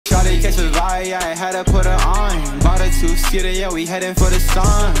catch a vibe, yeah, I had to put her on. Bought a two-seater, yeah, we heading for the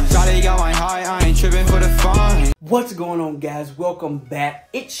sun. Shawty got my high, I ain't tripping for the fun. What's going on, guys? Welcome back.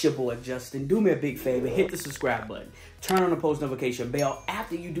 It's your boy Justin. Do me a big favor, hit the subscribe button, turn on the post notification bell.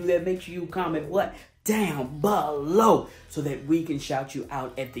 After you do that, make sure you comment what? Down below, so that we can shout you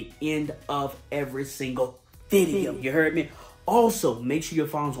out at the end of every single video. You heard me? Also, make sure you're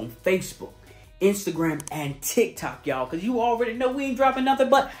following us on Facebook, Instagram, and TikTok, y'all, because you already know we ain't dropping nothing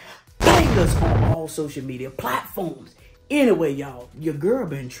but bangers on all social media platforms. Anyway, y'all, your girl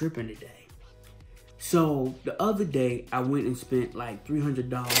been tripping today. So the other day, I went and spent like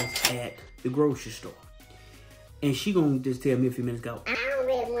 $300 at the grocery store. And she gonna just tell me a few minutes ago, I don't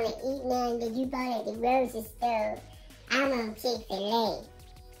really want to eat nothing that you bought at the grocery store. I'm on Chick-fil-A.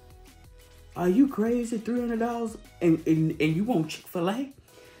 Are you crazy? $300 and you want Chick-fil-A?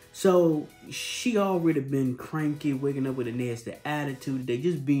 So she already been cranky, waking up with a nasty attitude. They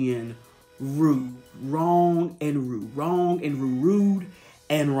just being rude, wrong and rude, wrong and rude, rude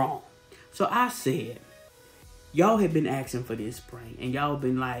and wrong. So I said, y'all have been asking for this prank, and y'all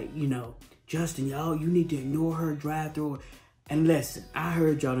been like, you know, Justin, y'all, you need to ignore her, drive through her. And listen, I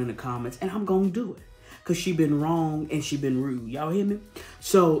heard y'all in the comments, and I'm gonna do it. Because she been wrong and she been rude. Y'all hear me?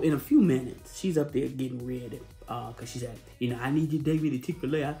 So in a few minutes, she's up there getting ready. Because she said, you know, I need you to take me to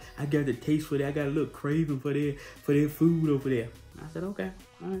Chick-fil-A. I got the taste for that. I got a little craving for their food over there. I said, okay,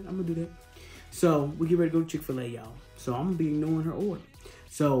 all right, I'm going to do that. So we get ready to go to Chick-fil-A, y'all. So I'm going to be ignoring her order.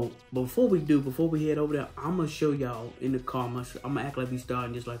 So before we head over there, I'm going to show y'all in the car. I'm going to act like we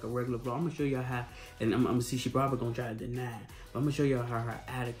starting just like a regular vlog. I'm going to show y'all how, and I'm going to see she probably going to try to deny it. But I'm going to show y'all her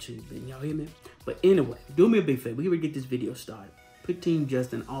attitude. Y'all hear me? But anyway, do me a big favor. We get ready to get this video started. Put Team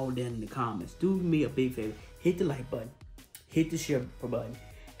Justin all down in the comments. Do me a big favor. Hit the like button. Hit the share button.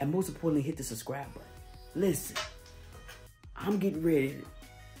 And most importantly, hit the subscribe button. Listen, I'm getting ready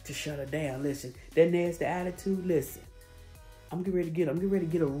to shut her down. Listen, that nasty attitude, listen. I'm getting ready to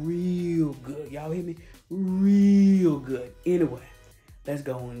get her real good. Y'all hear me? Real good. Anyway, let's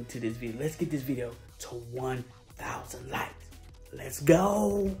go into this video. Let's get this video to 1,000 likes. Let's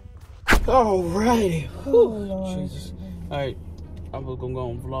go. Alrighty. Oh, Jesus. Alright, I was gonna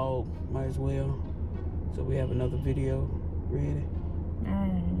go on vlog. Might as well. So we have another video ready.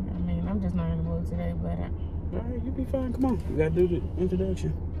 Alright, I mean, I'm just not in the mood today, but alright, you be fine. Come on. We gotta do the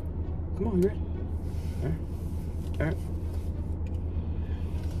introduction. Come on, you ready? Alright.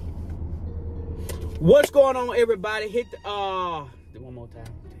 What's going on, everybody? Hit the one more time.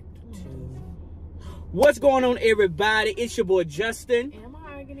 What's going on, everybody? It's your boy Justin. and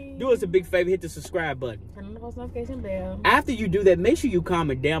MaHogany. Do us a big favor, hit the subscribe button. Turn on the post notification bell. After you do that, make sure you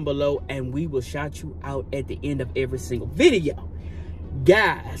comment down below, and we will shout you out at the end of every single video.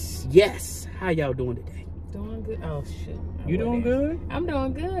 Guys, yes, how y'all doing today? Doing good. Oh shit. You doing good? I'm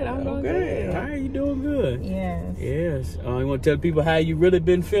doing good. I'm doing good. All right, you doing good? Yes. Yes. You want to tell people how you really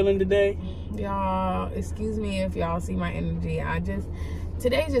been feeling today? Y'all, excuse me if y'all see my energy.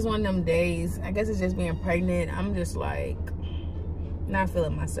 Today's just one of them days. I guess it's just being pregnant. I'm just like not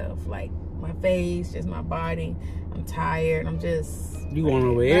feeling myself. Like my face, just my body. I'm tired. I'm just. You going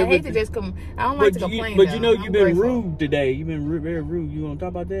over everything? I hate to just come. I don't like to complain. But you know you've been rude today. You've been very rude. You want to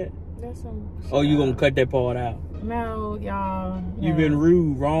talk about that? That's some. Oh, you gonna cut that part out? No, y'all. You've been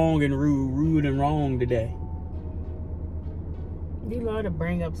rude, wrong, and rude and wrong today. You love to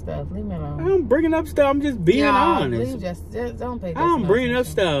bring up stuff. Leave me alone. I'm bringing up stuff. I'm just being honest. Just don't pay. I'm bringing up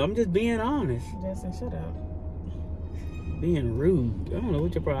stuff. I'm just being honest. Justin, shut up. Being rude. I don't know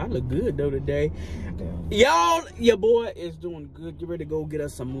what your problem. I look good though today. Y'all, your boy is doing good. Get ready to go get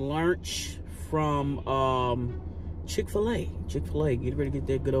us some lunch from Chick-fil-A. Chick-fil-A. Get ready to get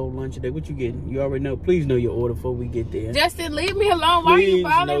that good old lunch today. What you getting? You already know. Please know your order before we get there. Justin, leave me alone. Why are you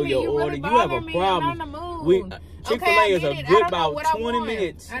bothering me? You Really you have a me. problem. I'm not in the mood. Chick-fil-A is a good about 20 want.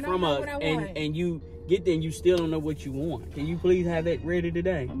 minutes from us, and you get there and you still don't know what you want. Can you please have that ready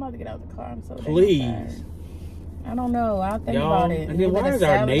today? I'm about to get out of the car. I'm so please. I don't know. I'll think about it. And then why is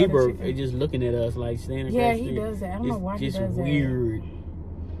our neighbor just looking at us like standing across the street? Yeah, he does that. I don't know why he does that. It's just weird.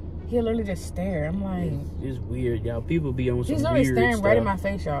 He'll literally just stare. I'm like... It's weird, y'all. People be on some weird He's literally staring right at my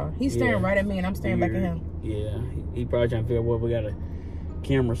face, y'all. He's staring right at me, and I'm staring back at him. Yeah. He probably trying to figure out what we got a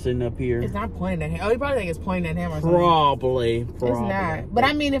camera sitting up here. It's not pointing at him. Oh, he probably think it's pointing at him or something. Probably. It's not. But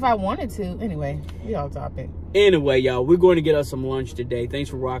I mean, if I wanted to. Anyway, we all topic. Anyway, y'all, we're going to get us some lunch today. Thanks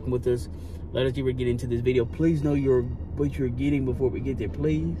for rocking with us. Let us get into this video. Please know what you're getting before we get there,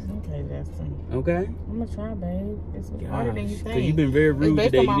 please. Okay, Justin. Okay? I'm going to try, babe. It's harder than you think. Because you've been very rude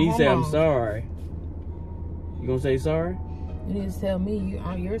today. You need to say, I'm sorry. You going to say sorry? You need to tell me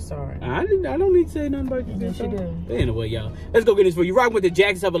you're sorry. I don't need to say nothing about you. Yes, you do. But anyway, y'all, let's go get this for you. Rocking with the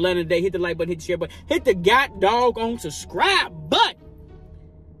Jacksons of Atlanta today. Hit the like button, hit the share button, hit the on subscribe button.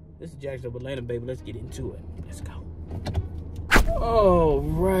 This is Jacksons of Atlanta, baby. Let's get into it. Let's go.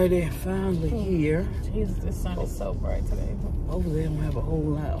 Alrighty, finally here. Jesus, this sun is so bright today. Hopefully they don't have a whole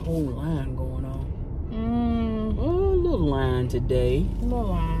line going on. A little line today. No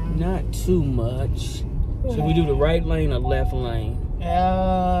line. Not too much. Should we do the right lane or left lane?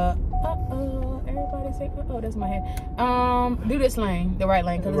 Everybody say, that's my head. Do this lane, the right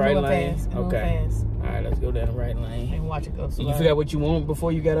lane, because it's moving fast. Okay. Alright, let's go down the right lane. And watch it go slow. You forgot what you want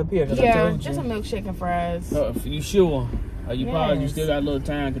before you got up here? Yeah, just a milkshake and fries. You sure? Are you positive? You Yes. still got a little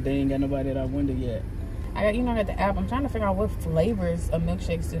time because they ain't got nobody at our window yet. I got the app. I'm trying to figure out what flavors of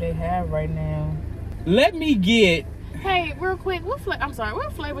milkshakes do they have right now. Let me get... Hey, real quick, what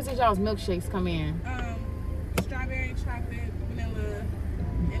flavors did y'all's milkshakes come in? Strawberry, chocolate, vanilla,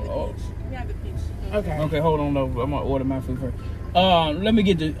 and the peach. We have the peach. Okay. Okay, hold on though. I'm gonna order my food first. Let me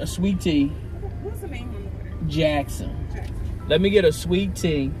get a sweet tea. What's the name on the order? Jackson. Let me get a sweet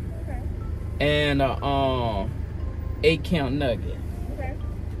tea. Okay. And a 8-count nugget. Okay.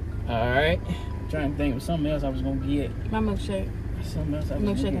 All right. I'm trying to think of something else I was gonna get. My milkshake. Something else I was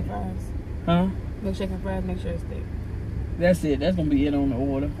Milkshake gonna and get. fries. Huh? Milkshake and fries, make sure it's thick. That's it. That's gonna be it on the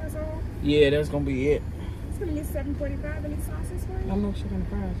order. That's all. Yeah, that's gonna be it. It's gonna be $7.45. Any sauces for My you? milkshake and the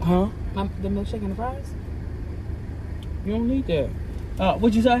fries. Huh? The milkshake and the fries? You don't need that.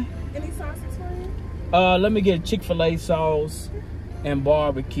 What'd you say? Any sauces for you? Let me get Chick-fil-A sauce and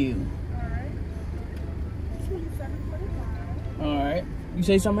barbecue. All right. It's gonna be $7.45. All right. You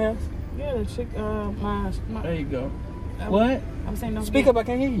say something else? Yeah, the chick, my There you go. What? I'm saying don't Speak forget, up, I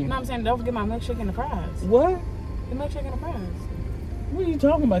can't hear you. No, I'm saying don't forget my milkshake and the fries. What? The milkshake and the fries. What are you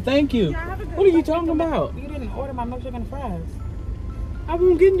talking about? Thank you. Yeah, have a good What are you one. talking about? You didn't order my milkshake and the fries. I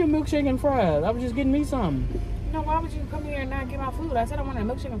wasn't getting your milkshake and fries. I was just getting me something. No, why would you come here and not get my food? I said I wanted a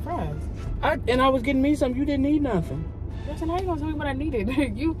milkshake and fries. I was getting me something. You didn't need nothing. Listen, how you gonna tell me what I needed?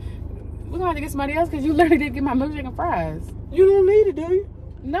 We're gonna have to get somebody else because you literally didn't get my milkshake and fries. You don't need it, do you?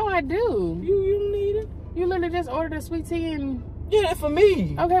 No, I do. You don't need it? You literally just ordered a sweet tea and... Yeah, that's for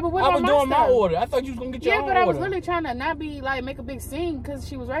me. Okay, but what I about was my doing my stuff? order. I thought you was gonna get your own Yeah, but I was order. literally trying to not be like make a big scene because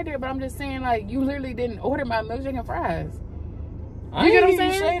she was right there. But I'm just saying like you literally didn't order my milkshake and fries. I You get didn't what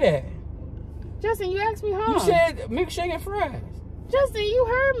I'm hear you say saying? that. Justin, you asked me, huh? You said milkshake and fries. Justin, you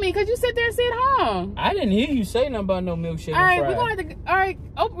heard me because you sit there and said, huh? I didn't hear you say nothing about no milkshake All right, and we're fries. gonna have to. All right,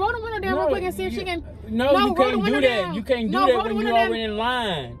 roll the window down real quick and see if she can. No, you roll the can't do window that. down. You can't do No, that roll the when window you're down. already in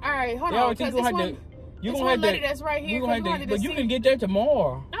line. All right, hold Yeah, on. I think Because you this gonna one, have to. You this gonna one have lady to. that's right here. You gonna have 'cause to. we But wanted you to can see- get that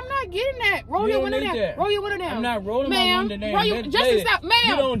tomorrow. I'm not getting that. Roll You your don't window need down. that. Roll your window down. I'm not rolling my Ma'am, window down. roll your, That- Justin, that- stop, ma'am.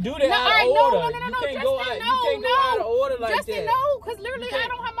 You don't do that No, out all right, of order. no, You can't Justin, go out. You can't go out of order like Justin, that. no, because literally You I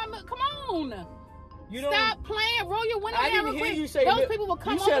can't- don't have my milk. Come on. You don't. Stop playing. Roll your window I down didn't real hear quick. you say Those milk. people will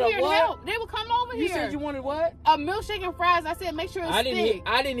come You said over a here and what? help. They will come over You here. said you wanted what? A milkshake and fries. I said make sure it's I didn't thick. hear.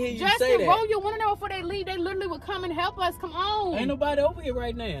 I didn't hear you Justin, say that. roll your window down before they leave. They literally would come and help us. Come on. Ain't nobody over here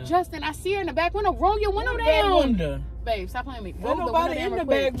right now. Justin, I see her in the back window. Roll your window Back down. window. Babe, stop playing with me. Roll Ain't the nobody window in down the real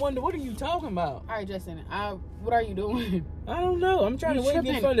quick. back window. What are you talking about? All right, Justin. What are you doing? I don't know. I'm trying You to wait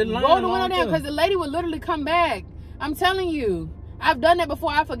tripping. for the line. Roll the window down because the lady would literally come back. I'm telling you. I've done that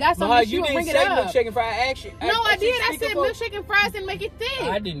before. I forgot something. She you would didn't bring say it up. milkshake and fry action. No, I did. I said milkshake and fries and make it thick.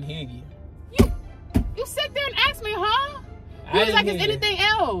 I didn't hear you. You sit there and ask me, huh? I You was didn't like hear it's you. anything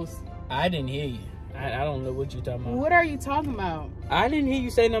else. I didn't hear you. I don't know what you're talking about. What are you talking about? I didn't hear you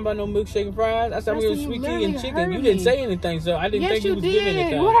say nothing about no milkshake and fries. I said we were Justin, you sweet tea literally and chicken. heard You didn't me. say anything, so I didn't Yes, think you you was giving did.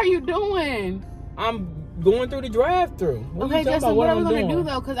 anything. What are you doing? I'm going through the drive-through. What Okay, are you talking Justin, about? what are we I'm gonna doing? do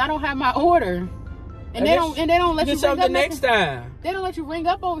though? Because I don't have my order, and they don't let you get ring up something next time. They don't let you ring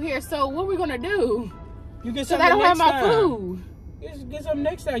up over here. So what we gonna do? You get Because something I don't next have my time. food. Get something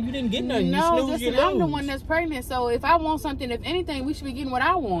next time. You didn't get nothing. No, you snooze, Justin, you I'm the lose. one that's pregnant. So if I want something, if anything, we should be getting what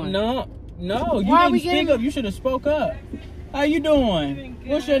I want. No, you Why are we didn't speak getting- up. You should have spoke up. How you doing?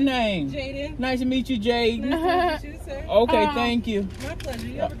 What's your name? Jaden. Nice to meet you, Jaden. Nice to meet you, sir. Okay, thank you. My pleasure.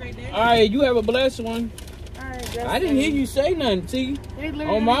 You have a great day. All right, you have a blessed one. All right, Justin. I didn't hear you say nothing. See, They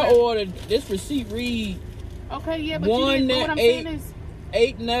literally on my like- order, this receipt read Okay, yeah, but one you didn't. What I'm eight- saying is,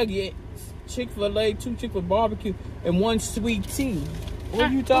 8 nuggets, Chick-fil-A, 2 Chick-fil-A barbecue, and 1 sweet tea. What are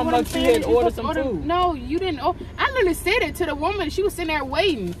you talking what I'm about? You saying had is you're ordered supposed some to order- food. No, you didn't. Oh, I literally said it to the woman. She was sitting there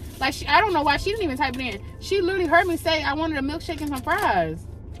waiting. Like I don't know why she didn't even type it in. She literally heard me say I wanted a milkshake and some fries.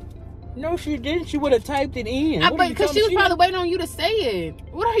 No, she didn't. She would have typed it in. But because she was probably waiting on you to say it.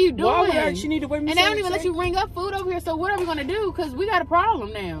 What are you doing? Why would she need to wait? And they don't even let you ring up food over here. So what are we gonna do? Because we got a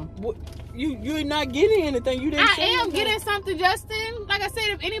problem now. You're not getting anything. You didn't. I am getting something, Justin. Like I said,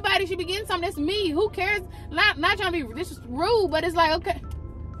 if anybody should be getting something, it's me. Who cares? Not trying to be this is rude, but it's like, okay,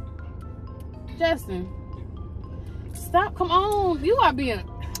 Justin, stop. Come on, you are being.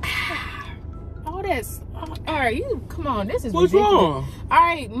 All that's all right. You come on. This is what's ridiculous. wrong? All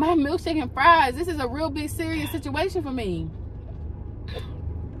right, my milkshake and fries. This is a real big serious situation for me.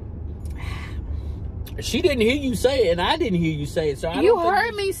 She didn't hear you say it, and I didn't hear you say it. So you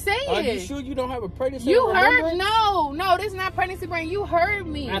heard me say it. Are you sure you don't have a pregnancy? You heard? No, this is not pregnancy brain. You heard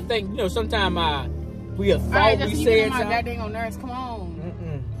me. I think sometimes we have thought right, we said said my something. goddamn on nerves. Come on.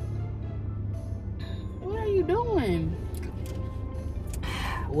 What are you doing?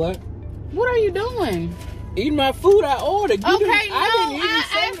 What? What are you doing? Eating my food I ordered. I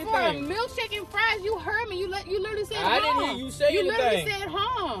I asked for a milkshake and fries. You heard me. You literally said I didn't hear you say anything. You literally said,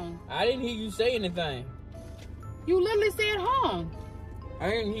 I didn't hear you say anything. You literally said, I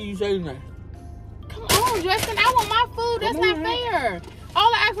didn't hear you say anything. Come on, Justin. I want my food. That's not fair.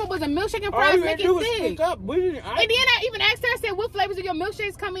 All I asked for was a milkshake and fries. Make it thick. And then I even asked her, I said, what flavors of your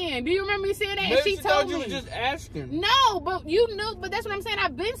milkshakes come in? Do you remember me saying that? And she told me. You were just asking. No, but you knew. But that's what I'm saying.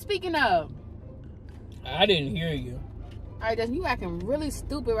 I've been speaking up. I didn't hear you. All right, Justin, you acting really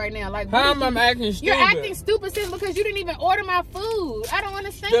stupid right now. Like, how am I acting stupid? You're acting stupid sis, because you didn't even order my food. I don't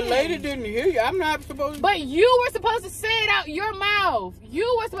understand. The lady didn't hear you. I'm not supposed to. But you were supposed to say it out your mouth.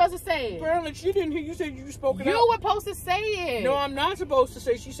 You were supposed to say it. Apparently, she didn't hear you. Said you spoke it out. You were supposed to say it. No, I'm not supposed to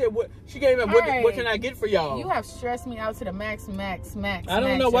say. She said what? She gave me. What can I get for y'all? You have stressed me out to the max. I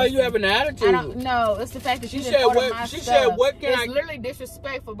don't know why you have an attitude. I don't know. It's the fact that you didn't order my stuff. She said, "What can I?" It's literally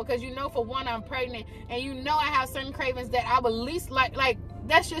disrespectful because you know, for one, I'm pregnant, and you know I have certain cravings that I would least like. Like,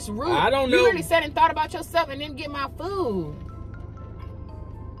 that's just rude. I don't know. You literally sat and thought about yourself and didn't get my food.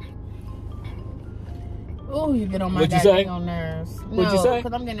 Oh, you get on my goddamn nerves. What'd you say?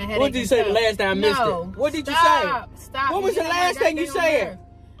 Because I'm getting a headache. What did you say the last time I missed it? What did you say? Stop. What was the last thing you said?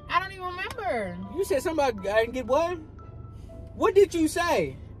 I don't even remember. You said something about I didn't get what? What did you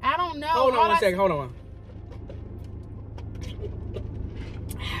say? I don't know. Hold on one second. Hold on.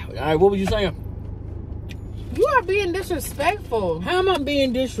 All right, what were you saying? You are being disrespectful. How am I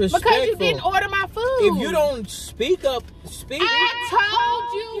being disrespectful? Because you didn't order my food. If you don't speak up, speak. I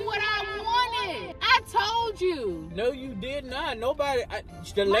told you what I wanted. I told you. No, you did not. Nobody.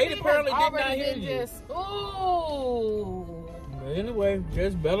 The lady apparently did not hear you. Ooh. But anyway,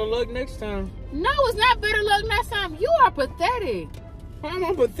 just better luck next time. No, it's not better luck next time. You are pathetic.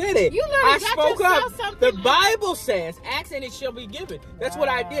 I'm pathetic. You literally spoke up. The Bible says, ask and it shall be given. That's what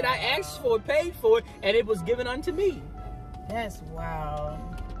I did. I asked for it, paid for it, and it was given unto me. That's wild.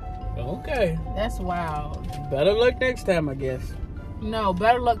 Okay. That's wild. Better luck next time, I guess. No,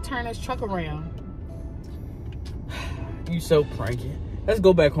 better luck turn this truck around. You so pranky. Let's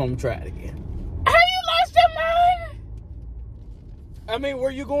go back home and try it again. Have you lost your mind? I mean, were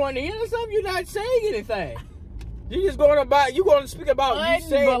you going in or something? You're not saying anything. You just going about. You going to speak about.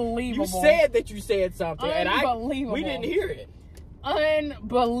 Unbelievable. You said that you said something, and we didn't hear it.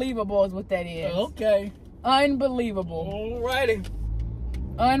 Unbelievable is what that is. Okay. Unbelievable. Alrighty.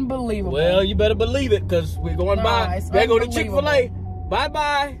 Unbelievable. Well, you better believe it, because we're going by. Better go to Chick-fil-A. Bye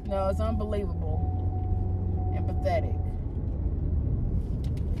bye. No, it's unbelievable and pathetic.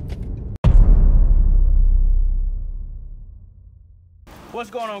 What's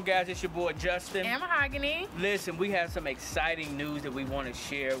going on, guys? It's your boy Justin. And MaHogany. Listen, we have some exciting news that we want to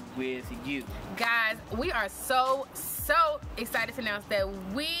share with you. Guys, we are so excited to announce that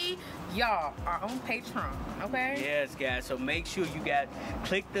y'all are on Patreon, okay? Yes, guys. So make sure you guys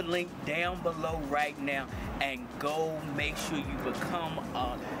click the link down below right now and go make sure you become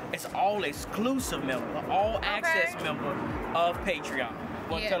it's all exclusive member, all access member of Patreon.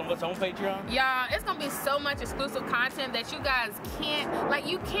 Want to tell them what's on Patreon? Y'all, it's gonna be so much exclusive content that you guys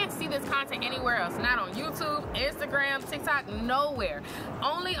you can't see this content anywhere else. Not on YouTube, Instagram, TikTok, nowhere.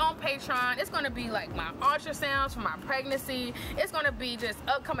 Only on Patreon. It's gonna be like my ultrasounds for my pregnancy. It's gonna be just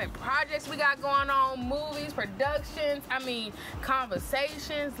upcoming projects we got going on, movies, productions,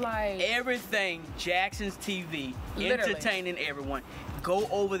 conversations, like everything. Jackson's TV, literally entertaining everyone. Go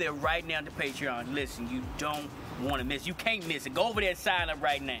over there right now to Patreon. Listen, you don't want to miss. You can't miss it. Go over there and sign up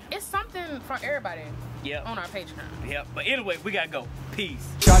right now. It's something for everybody. Yep. On our Patreon. Yep. But anyway, we gotta go. Peace.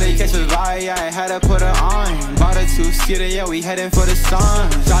 Shawty catch a vibe, yeah, I had to put her on. Bought a two-seater, yeah, we heading for the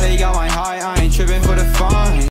sun. Shawty got my high, I ain't tripping for the fun.